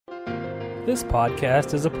This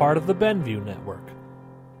podcast is a part of the Benview Network.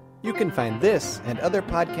 You can find this and other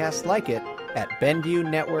podcasts like it at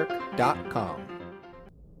BenviewNetwork.com.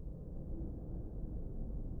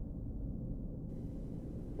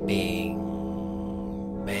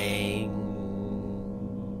 Bing, bang,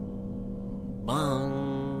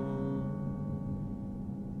 bong.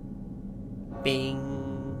 Bing,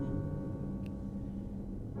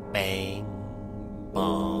 bang,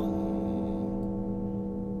 bong.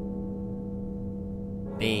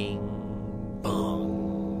 Bing,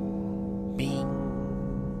 bong, bing.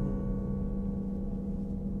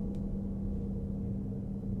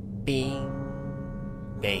 Bing,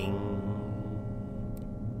 bang,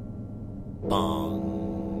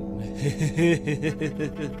 bong.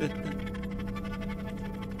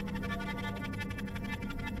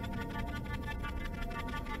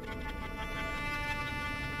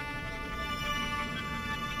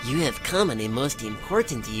 You have come on a most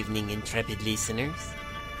important evening, intrepid listeners.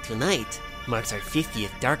 Tonight marks our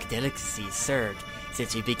 50th Dark Delicacy served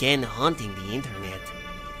since we began haunting the internet.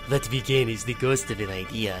 What began as the ghost of an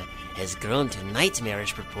idea has grown to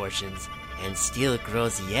nightmarish proportions and still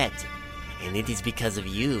grows yet. And it is because of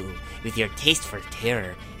you, with your taste for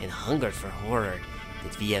terror and hunger for horror,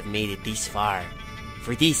 that we have made it this far.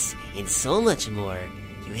 For this and so much more,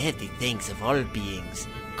 you have the thanks of all beings,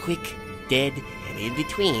 quick, dead, and in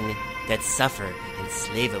between, that suffer and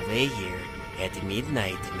slave away here at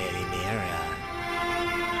Midnight Marinara.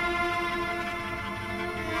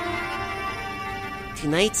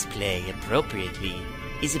 Tonight's play, appropriately,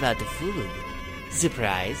 is about the food.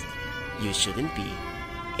 Surprised? You shouldn't be.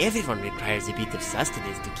 Everyone requires a bit of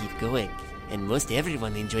sustenance to keep going, and most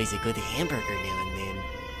everyone enjoys a good hamburger now and then.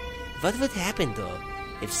 What would happen, though,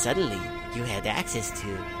 if suddenly you had access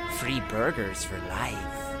to free burgers for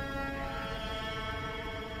life?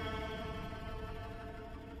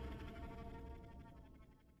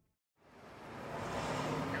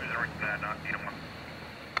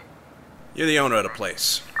 You're the owner of the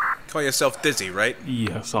place. Call yourself Dizzy, right?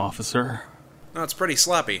 Yes, officer. No, it's pretty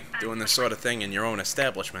sloppy, doing this sort of thing in your own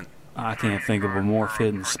establishment. I can't think of a more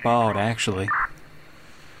fitting spot, actually.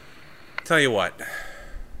 Tell you what,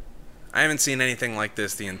 I haven't seen anything like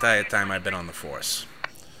this the entire time I've been on the force.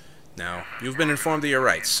 Now, you've been informed of your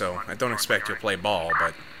rights, so I don't expect you'll play ball,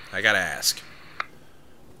 but I gotta ask.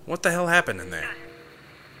 What the hell happened in there?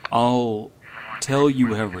 I'll tell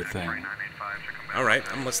you everything. Alright,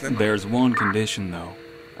 I'm listening. There's one condition, though.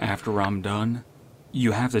 After I'm done,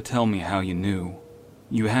 you have to tell me how you knew.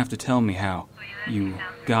 You have to tell me how you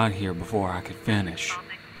got here before I could finish.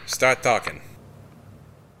 Start talking.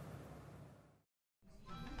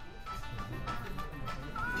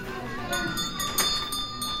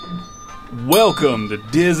 Welcome to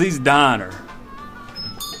Dizzy's Diner.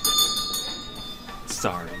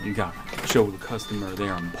 Sorry, you gotta show the customer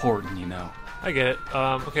they're important, you know. I get it.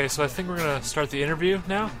 Okay, so I think we're going to start the interview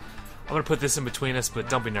now. I'm going to put this in between us, but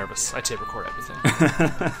don't be nervous. I tape record everything.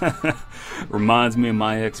 Reminds me of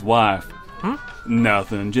my ex-wife.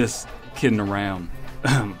 Nothing, just kidding around.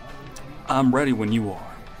 I'm ready when you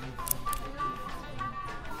are.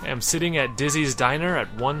 I'm sitting at Dizzy's Diner at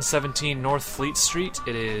 117 North Fleet Street.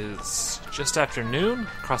 It is just after noon.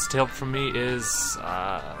 Across the table from me is,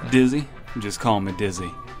 Dizzy? Just call me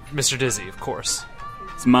Dizzy. Mr. Dizzy, of course.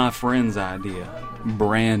 It's my friend's idea.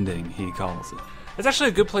 Branding, he calls it. It's actually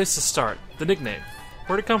a good place to start. The nickname.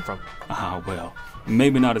 Where'd it come from? Ah, well,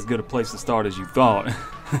 maybe not as good a place to start as you thought.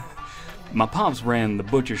 My pops ran the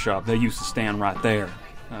butcher shop that used to stand right there.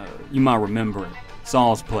 You might remember it.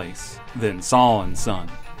 Saul's place. Then Saul and Son.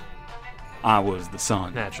 I was the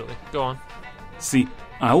son. Naturally. Go on. See,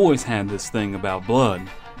 I always had this thing about blood.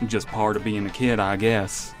 Just part of being a kid, I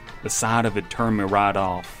guess. The sight of it turned me right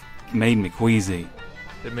off. Made me queasy.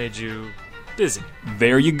 It made you dizzy.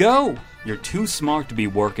 There you go. You're too smart to be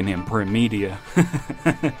working in print media.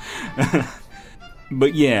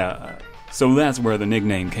 But yeah, so that's where the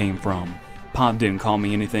nickname came from. Pop didn't call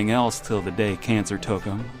me anything else till the day cancer took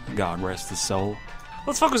him. God rest his soul.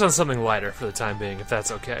 Let's focus on something lighter for the time being, if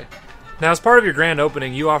that's okay. Now, as part of your grand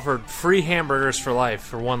opening, you offered free hamburgers for life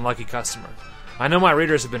for one lucky customer. I know my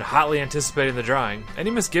readers have been hotly anticipating the drawing.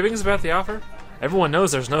 Any misgivings about the offer? Everyone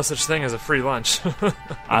knows there's no such thing as a free lunch.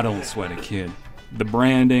 I don't sweat it, kid. The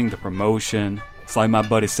branding, the promotion, it's like my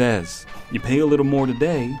buddy says, you pay a little more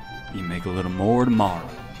today, you make a little more tomorrow.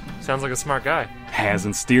 Sounds like a smart guy.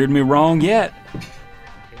 Hasn't steered me wrong yet.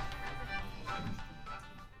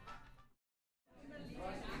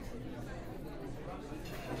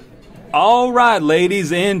 All right,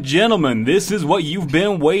 ladies and gentlemen, this is what you've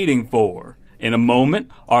been waiting for. In a moment,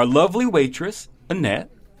 our lovely waitress, Annette,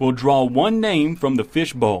 will draw one name from the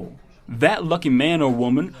fish bowl. that lucky man or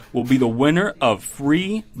woman will be the winner of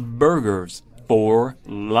free burgers for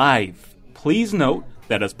life. Please note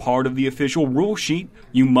that as part of the official rule sheet,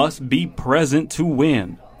 you must be present to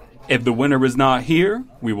win. If the winner is not here,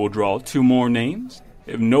 we will draw 2 more names.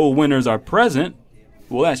 If no winners are present,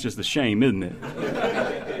 well, that's just a shame, isn't it?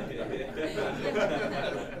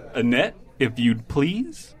 Annette, if you'd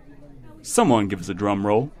please. Someone give us a drum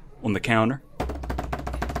roll on the counter.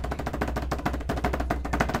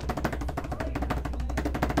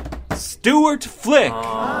 Stuart Flick!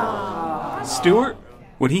 Stuart,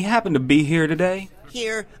 would he happen to be here today?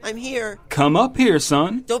 Here, I'm here. Come up here,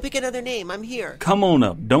 son. Don't pick another name, I'm here. Come on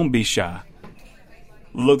up, don't be shy.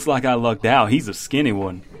 Looks like I lucked out. He's a skinny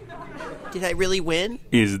one. Did I really win?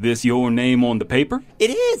 Is this your name on the paper?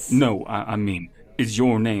 It is! No, I mean, is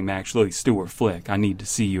your name actually Stuart Flick? I need to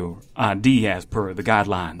see your ID as per the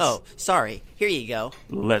guidelines. Oh, sorry. Here you go.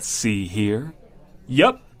 Let's see here.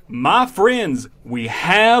 Yup, my friends, we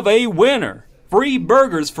have a winner. Free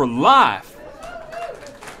burgers for life.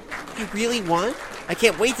 You really won? I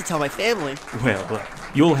can't wait to tell my family. Well,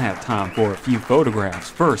 you'll have time for a few photographs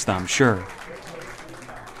first, I'm sure.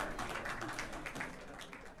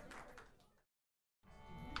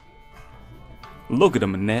 Look at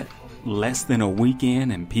him, Annette. Less than a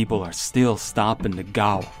weekend and people are still stopping to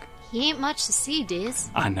gawk. He ain't much to see, Diz.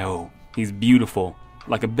 I know. He's beautiful,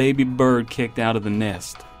 like a baby bird kicked out of the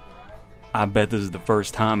nest. I bet this is the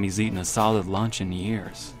first time he's eaten a solid lunch in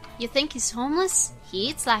years. You think he's homeless? He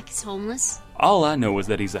eats like he's homeless. All I know is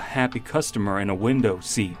that he's a happy customer in a window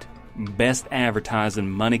seat. Best advertising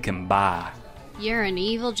money can buy. You're an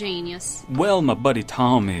evil genius. Well, my buddy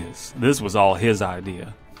Tom is. This was all his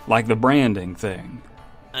idea. Like the branding thing.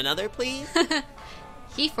 Another, please?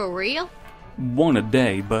 He for real? One a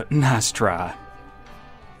day, but nice try.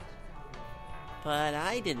 But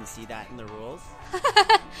I didn't see that in the rules.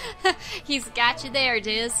 He's got you there,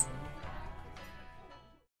 Diz.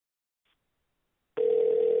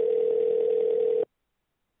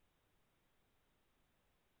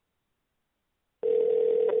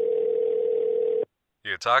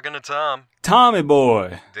 You're talking to Tom. Tommy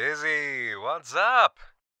boy. Dizzy, what's up?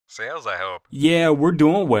 Sales, I hope. Yeah, we're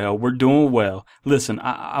doing well. Listen,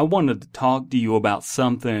 I wanted to talk to you about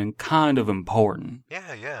something kind of important.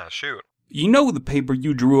 Yeah, shoot. You know the paper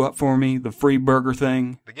you drew up for me, the free burger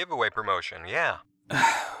thing? The giveaway promotion, yeah.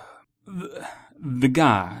 The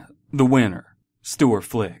guy, the winner, Stuart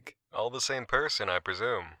Flick. All the same person, I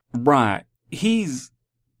presume. Right. He's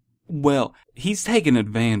taking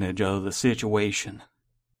advantage of the situation.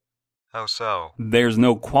 How so? There's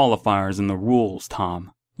no qualifiers in the rules,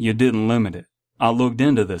 Tom. You didn't limit it. I looked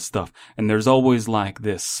into this stuff, and there's always like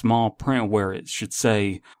this small print where it should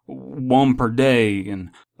say 1 per day and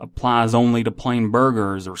applies only to plain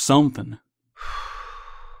burgers or something.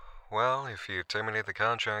 Well, if you terminate the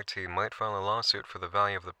contract, he might file a lawsuit for the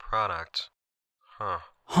value of the product.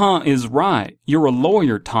 Huh is right. You're a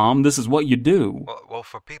lawyer, Tom. This is what you do. Well,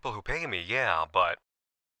 for people who pay me, yeah, but...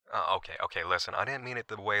 Okay, listen, I didn't mean it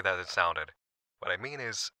the way that it sounded. What I mean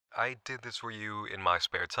is, I did this for you in my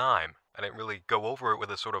spare time. I didn't really go over it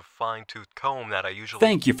with a sort of fine-tooth comb that I usually...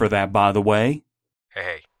 Thank you for that, by the way.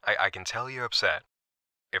 Hey, I can tell you're upset.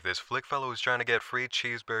 If this Flick fellow is trying to get free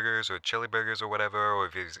cheeseburgers or chili burgers or whatever, or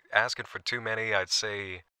if he's asking for too many, I'd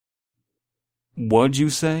say... What'd you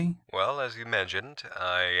say? Well, as you mentioned,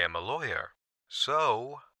 I am a lawyer.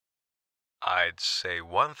 So... I'd say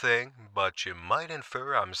one thing, but you might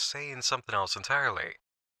infer I'm saying something else entirely.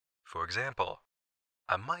 For example,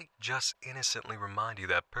 I might just innocently remind you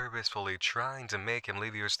that purposefully trying to make him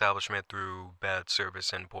leave your establishment through bad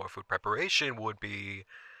service and poor food preparation would be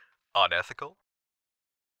unethical.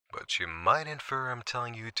 But you might infer I'm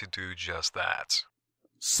telling you to do just that.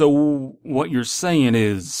 So, what you're saying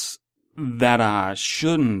is that I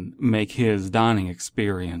shouldn't make his dining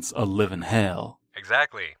experience a living hell.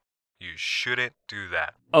 Exactly. You shouldn't do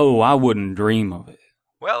that. Oh, I wouldn't dream of it.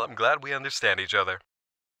 Well, I'm glad we understand each other.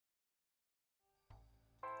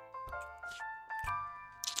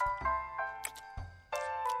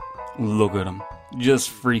 Look at him. Just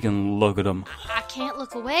freaking look at him. I can't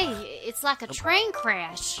look away. It's like a train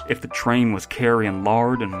crash. If the train was carrying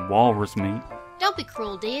lard and walrus meat. Don't be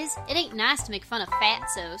cruel, Diz. It ain't nice to make fun of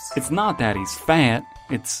fatsos. It's not that he's fat.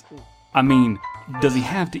 Does he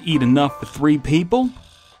have to eat enough for 3 people?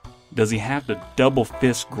 Does he have to double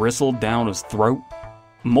fist gristle down his throat?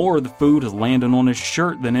 More of the food is landing on his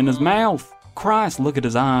shirt than in his mouth. Christ, look at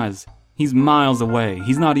his eyes. He's miles away.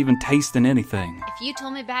 He's not even tasting anything. If you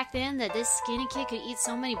told me back then that this skinny kid could eat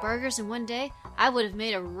so many burgers in one day, I would have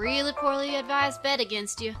made a really poorly advised bet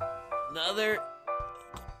against you. Another,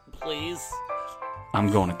 please.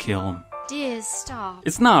 I'm gonna kill him. Diz, stop.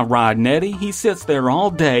 It's not right, Nettie. He sits there all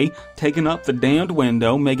day, taking up the damned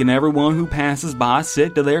window, making everyone who passes by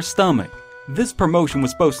sick to their stomach. This promotion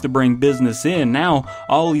was supposed to bring business in. Now,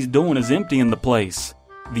 all he's doing is emptying the place.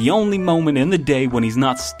 The only moment in the day when he's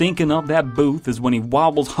not stinking up that booth is when he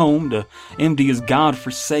wobbles home to empty his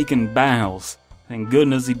godforsaken bowels. Thank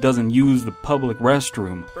goodness he doesn't use the public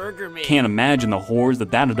restroom. Burger me. Can't imagine the horrors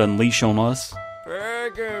that'd unleash on us.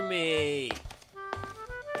 Burger me.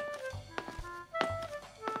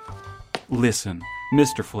 Listen,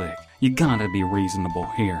 Mr. Flick, you gotta be reasonable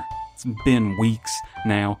here. It's been weeks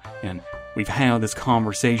now, and we've had this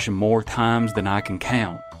conversation more times than I can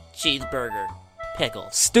count. Cheeseburger.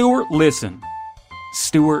 Pickles. Stuart, listen.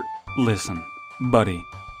 Buddy,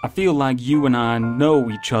 I feel like you and I know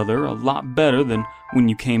each other a lot better than when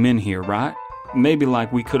you came in here, right? Maybe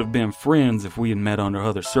like we could have been friends if we had met under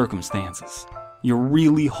other circumstances. You're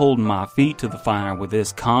really holding my feet to the fire with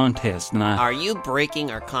this contest, and Are you breaking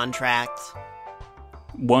our contract?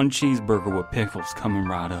 One cheeseburger with pickles coming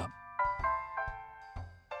right up.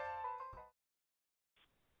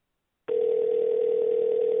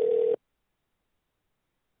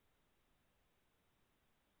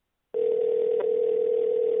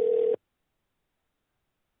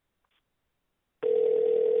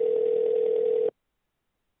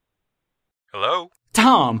 Hello?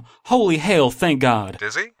 Tom! Holy hell, thank God.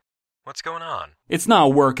 Dizzy? What's going on? It's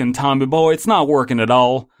not working, Tommy boy. It's not working at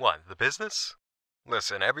all. What, the business?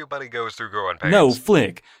 Listen, everybody goes through growing pains. No,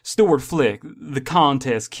 Flick. Stuart Flick. The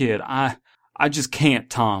contest kid. I just can't,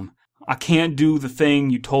 Tom. I can't do the thing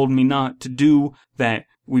you told me not to do that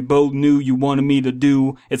we both knew you wanted me to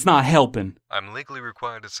do. It's not helping. I'm legally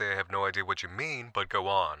required to say I have no idea what you mean, but go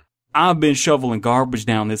on. I've been shoveling garbage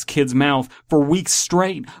down this kid's mouth for weeks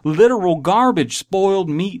straight. Literal garbage, spoiled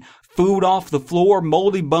meat, food off the floor,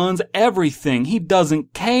 moldy buns, everything. He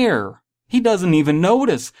doesn't care. He doesn't even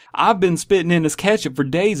notice. I've been spitting in his ketchup for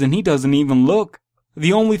days and he doesn't even look.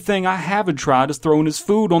 The only thing I haven't tried is throwing his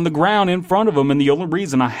food on the ground in front of him, and the only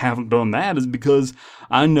reason I haven't done that is because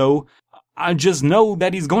I just know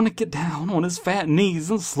that he's going to get down on his fat knees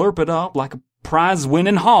and slurp it up like a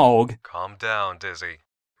prize-winning hog. Calm down, Dizzy.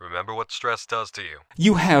 Remember what stress does to you.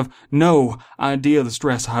 You have no idea the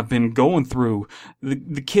stress I've been going through.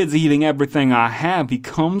 The kid's eating everything I have. He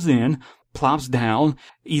comes in, plops down,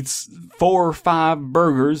 eats 4 or 5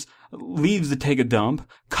 burgers, leaves to take a dump,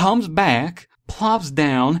 comes back, plops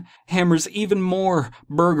down, hammers even more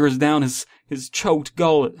burgers down his choked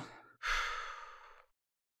gullet.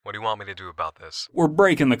 What do you want me to do about this? We're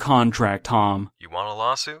breaking the contract, Tom. You want a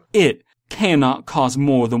lawsuit? It cannot cost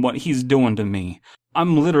more than what he's doing to me.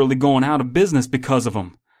 I'm literally going out of business because of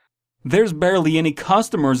him. There's barely any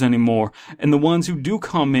customers anymore, and the ones who do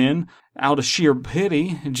come in, out of sheer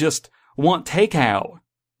pity, just want takeout.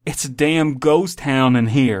 It's a damn ghost town in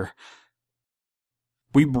here.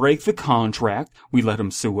 We break the contract, we let him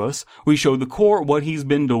sue us, we show the court what he's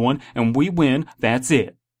been doing, and we win, that's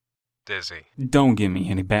it. Dizzy. Don't give me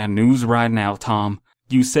any bad news right now, Tom.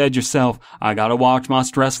 You said yourself, I gotta watch my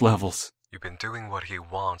stress levels. You've been doing what he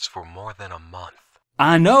wants for more than a month.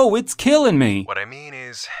 I know, it's killing me. What I mean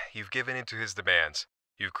is, you've given in to his demands.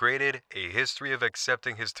 You've created a history of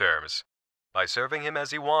accepting his terms. By serving him as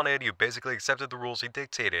he wanted, you basically accepted the rules he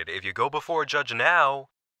dictated. If you go before a judge now...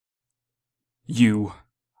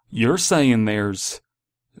 You're saying there's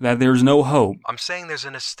no hope. I'm saying there's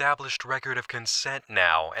an established record of consent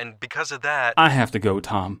now, and because of that... I have to go,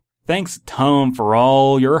 Tom. Thanks a ton for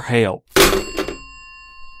all your help.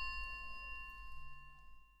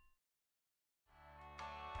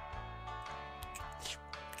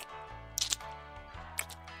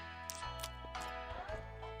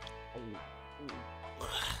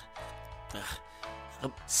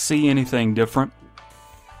 See anything different?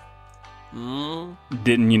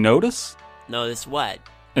 Didn't you notice? Notice what?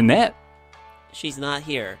 Annette. She's not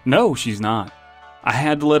here. No, she's not. I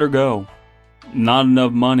had to let her go. Not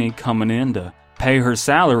enough money coming in to pay her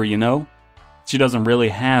salary, you know. She doesn't really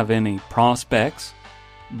have any prospects.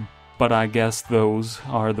 But I guess those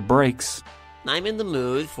are the breaks. I'm in the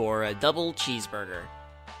mood for a double cheeseburger.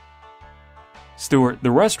 Stuart,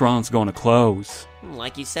 the restaurant's going to close.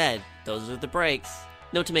 Like you said, those are the breaks.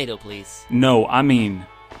 No tomato, please. No, I mean...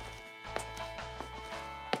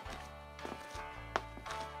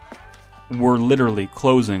 We're literally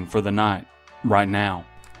closing for the night, right now.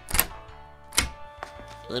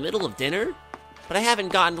 In the middle of dinner? But I haven't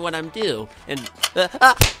gotten what I'm due, and...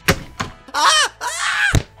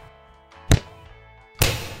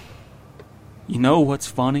 You know what's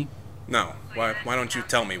funny? No, why don't you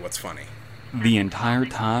tell me what's funny? The entire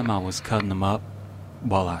time I was cutting them up,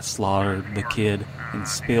 while I slaughtered the kid and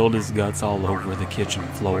spilled his guts all over the kitchen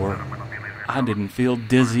floor. I didn't feel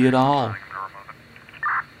dizzy at all.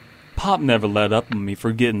 Pop never let up on me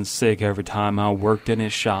for getting sick every time I worked in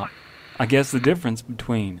his shop. I guess the difference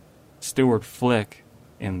between Stuart Flick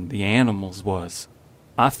and the animals was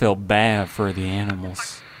I felt bad for the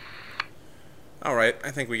animals. All right, I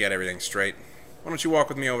think we got everything straight. Why don't you walk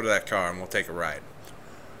with me over to that car and we'll take a ride?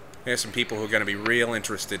 There's some people who are going to be real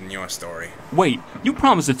interested in your story. Wait, you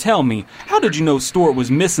promised to tell me. How did you know Stuart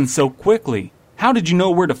was missing so quickly? How did you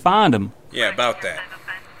know where to find him? Yeah, about that.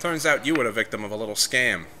 Turns out you were the victim of a little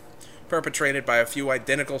scam, perpetrated by a few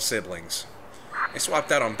identical siblings. They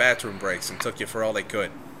swapped out on bathroom breaks and took you for all they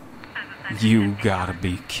could. You gotta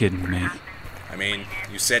be kidding me. I mean,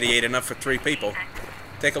 you said he ate enough for 3 people.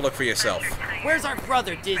 Take a look for yourself. Where's our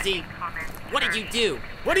brother, Dizzy? What did you do?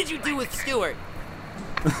 What did you do with Stuart?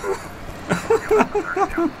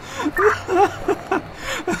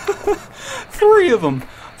 3 of them.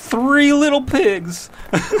 3 little pigs.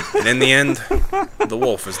 And in the end, the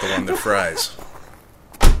wolf is the one that fries.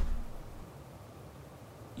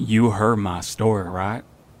 You heard my story, right?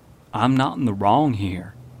 I'm not in the wrong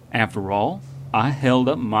here. After all, I held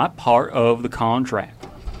up my part of the contract.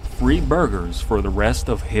 Free burgers for the rest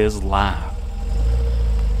of his life.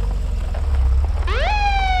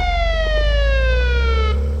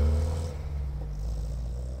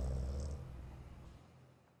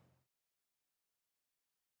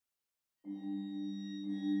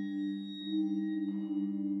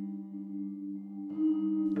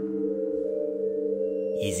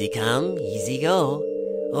 Easy come, easy go.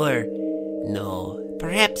 Or, no,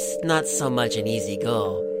 perhaps not so much an easy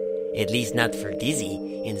go. At least not for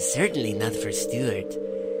Dizzy, and certainly not for Stuart.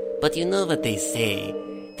 But you know what they say,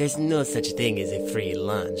 there's no such thing as a free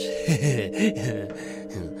lunch.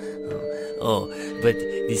 Oh, but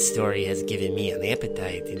this story has given me an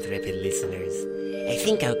appetite, intrepid listeners. I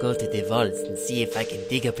think I'll go to the vaults and see if I can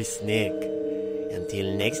dig up a snack.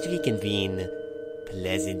 Until next we convene,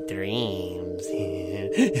 pleasant dreams.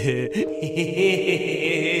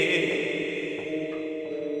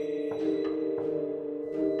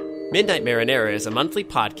 Midnight Marinera is a monthly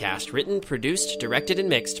podcast written, produced, directed, and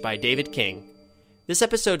mixed by David King. This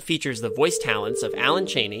episode features the voice talents of Alan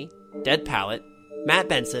Cheney, Dead Palette, Matt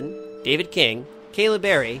Benson, David King, Kayla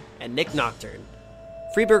Berry, and Nick Nocturne.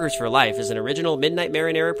 Free Burgers for Life is an original Midnight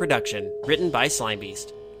Marinera production written by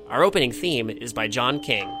Slimebeast. Our opening theme is by John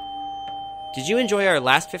King. Did you enjoy our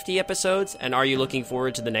last 50 episodes, and are you looking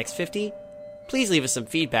forward to the next 50? Please leave us some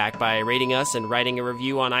feedback by rating us and writing a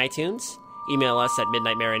review on iTunes. Email us at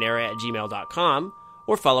midnightmarinera@gmail.com,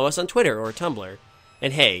 or follow us on Twitter or Tumblr.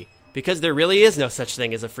 And hey, because there really is no such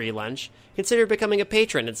thing as a free lunch, consider becoming a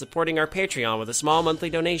patron and supporting our Patreon with a small monthly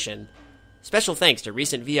donation. Special thanks to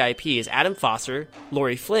recent VIPs Adam Foster,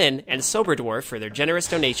 Lori Flynn, and Sober Dwarf for their generous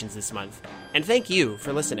donations this month. And thank you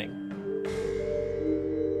for listening.